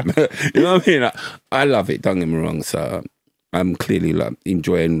know I am. You know what I mean? I love it, don't get me wrong. So I'm clearly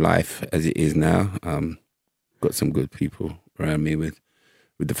enjoying life as it is now. Got some good people around me with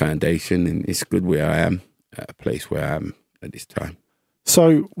the foundation, and it's good where I am, at a place where I am at this time.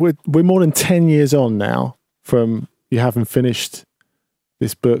 So we're more than 10 years on now from you having finished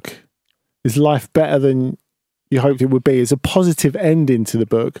this book. Is life better than you hoped it would be? It's a positive ending to the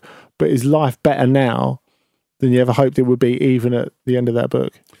book, but is life better now than you ever hoped it would be, even at the end of that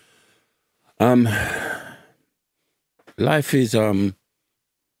book? Life is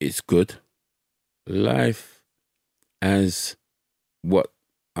it's good. Life as what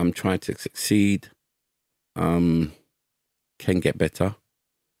I'm trying to succeed can get better.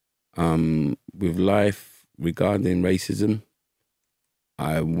 With life regarding racism,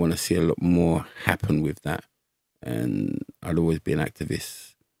 I want to see a lot more happen with that, and I'd always be an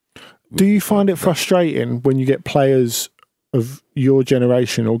activist. Do you find it frustrating when you get players of your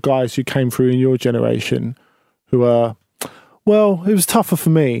generation or guys who came through in your generation who are, well, it was tougher for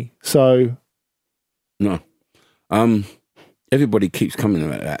me, so... No. Everybody keeps coming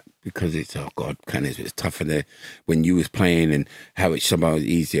like that because it's, oh God, it's tougher there when you was playing and how it's somehow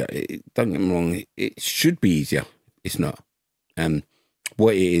easier. Don't get me wrong, it should be easier. It's not. And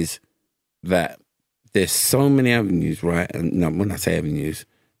what it is that there's so many avenues, right? And no, when I say avenues,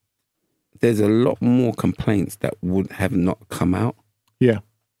 there's a lot more complaints that would have not come out. Yeah.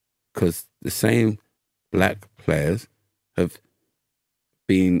 Because the same black players have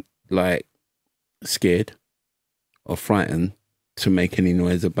been like scared or frightened to make any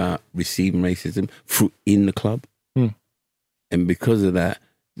noise about receiving racism in the club. And because of that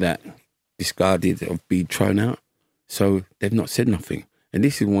discarded of being thrown out. So they've not said nothing. And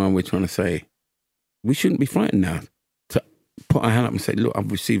this is why we're trying to say we shouldn't be frightened now to put our hand up and say, look,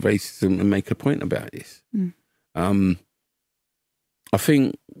 I've received racism, and make a point about this. I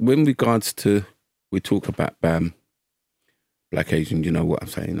think when regards to, we talk about Black Asian, you know what I'm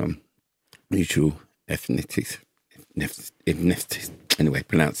saying, mutual ethnicities, anyway,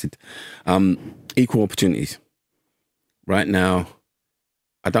 pronounce it. Equal opportunities. Right now,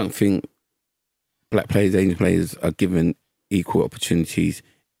 I don't think black players, Asian players are given equal opportunities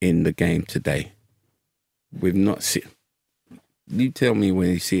in the game today. We've not seen... You tell me when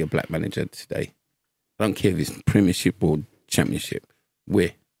you see a black manager today, I don't care if it's Premiership or Championship,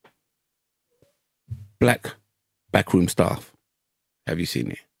 where black backroom staff, have you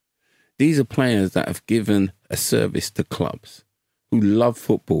seen it? These are players that have given a service to clubs, who love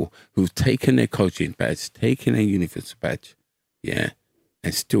football, who've taken their coaching badge, taken their uniform badge, yeah,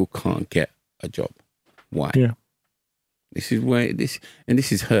 and still can't get a job. Why? Yeah. This is where this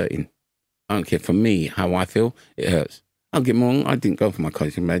is hurting. I don't care, for me, how I feel, it hurts. I'll get me wrong, I didn't go for my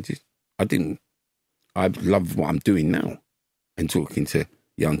coaching badges. I didn't. I love what I'm doing now and talking to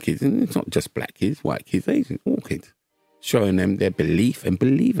young kids. And it's not just black kids, white kids, Asian, all kids. Showing them their belief and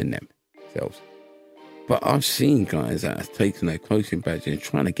believe in themselves. But I've seen guys that have taken their coaching badge and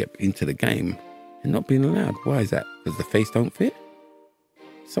trying to get into the game and not being allowed. Why is that? Because the face don't fit?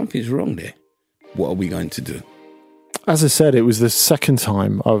 Something's wrong there. What are we going to do? as I said, it was the second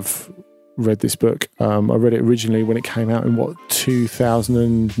time I've read this book. I read it originally when it came out in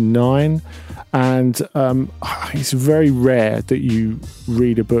 2009, and it's very rare that you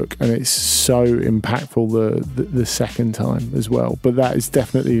read a book and it's so impactful the second time as well. But that is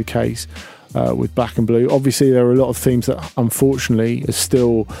definitely the case with Black and Blue. Obviously, there are a lot of themes that unfortunately are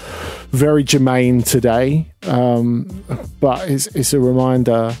still very germane today, but it's a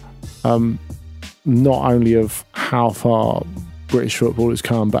reminder not only of how far British football has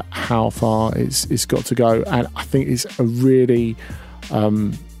come, but how far it's got to go. And I think it's a really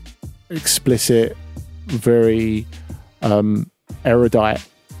explicit, very erudite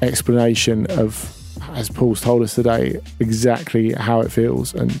explanation of, as Paul's told us today, exactly how it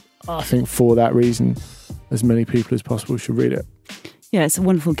feels. And I think for that reason, as many people as possible should read it. Yeah, it's a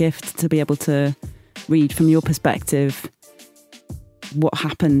wonderful gift to be able to read from your perspective what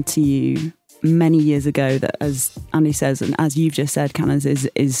happened to you many years ago, that, as Andy says, and as you've just said, Canners,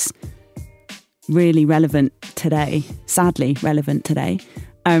 is really relevant today, sadly relevant today.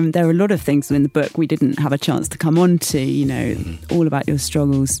 There are a lot of things in the book we didn't have a chance to come on to, all about your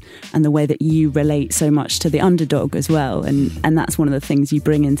struggles and the way that you relate so much to the underdog as well. And that's one of the things you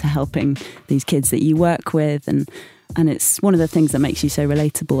bring into helping these kids that you work with. And it's one of the things that makes you so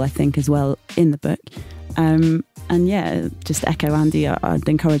relatable, I think, as well in the book. And yeah, just echo Andy, I'd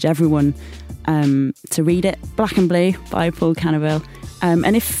encourage everyone to read it. Black and Blue by Paul Canoville.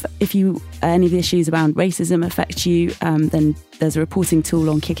 And if you any of the issues around racism affect you, then there's a reporting tool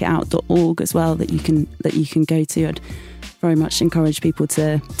on kickitout.org as well that you can go to. I'd very much encourage people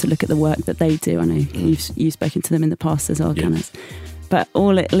to look at the work that they do. I know you've spoken to them in the past as well, Canners. But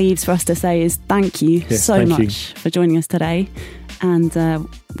all it leaves for us to say is thank you so much for joining us today. And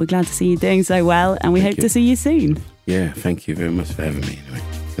we're glad to see you doing so well, and we hope to see you soon. Yeah, thank you very much for having me anyway.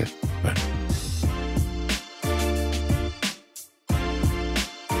 Bye.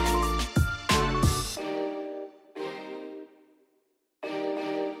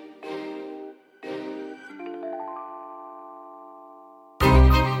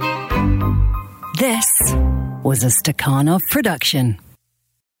 This was a Stakhanov production.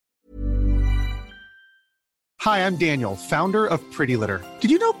 Hi, I'm Daniel, founder of Pretty Litter.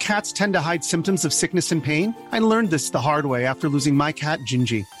 Did you know cats tend to hide symptoms of sickness and pain? I learned this the hard way after losing my cat,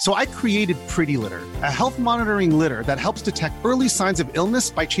 Gingy. So I created Pretty Litter, a health monitoring litter that helps detect early signs of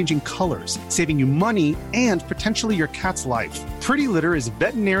illness by changing colors, saving you money and potentially your cat's life. Pretty Litter is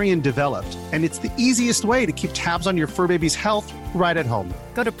veterinarian developed, and it's the easiest way to keep tabs on your fur baby's health right at home.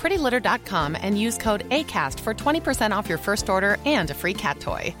 Go to prettylitter.com and use code ACAST for 20% off your first order and a free cat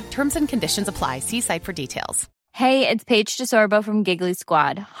toy. Terms and conditions apply. See site for details. Hey, it's Paige DeSorbo from Giggly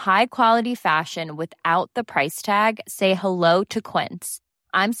Squad. High quality fashion without the price tag. Say hello to Quince.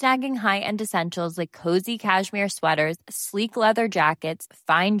 I'm snagging high-end essentials like cozy cashmere sweaters, sleek leather jackets,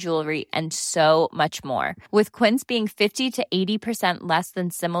 fine jewelry, and so much more. With Quince being 50 to 80% less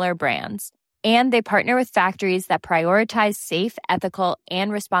than similar brands. And they partner with factories that prioritize safe, ethical,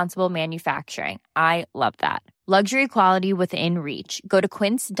 and responsible manufacturing. I love that. Luxury quality within reach. Go to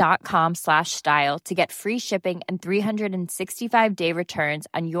quince.com/style to get free shipping and 365-day returns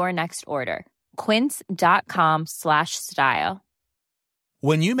on your next order. Quince.com/style.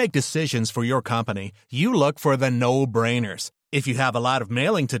 When you make decisions for your company, you look for the no-brainers. If you have a lot of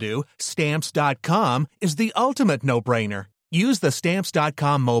mailing to do, Stamps.com is the ultimate no-brainer. Use the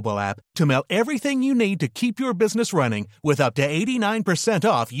Stamps.com mobile app to mail everything you need to keep your business running with up to 89%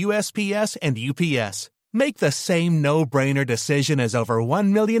 off USPS and UPS. Make the same no-brainer decision as over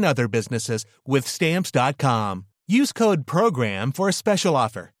 1 million other businesses with Stamps.com. Use code PROGRAM for a special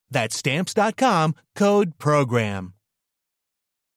offer. That's Stamps.com, code PROGRAM.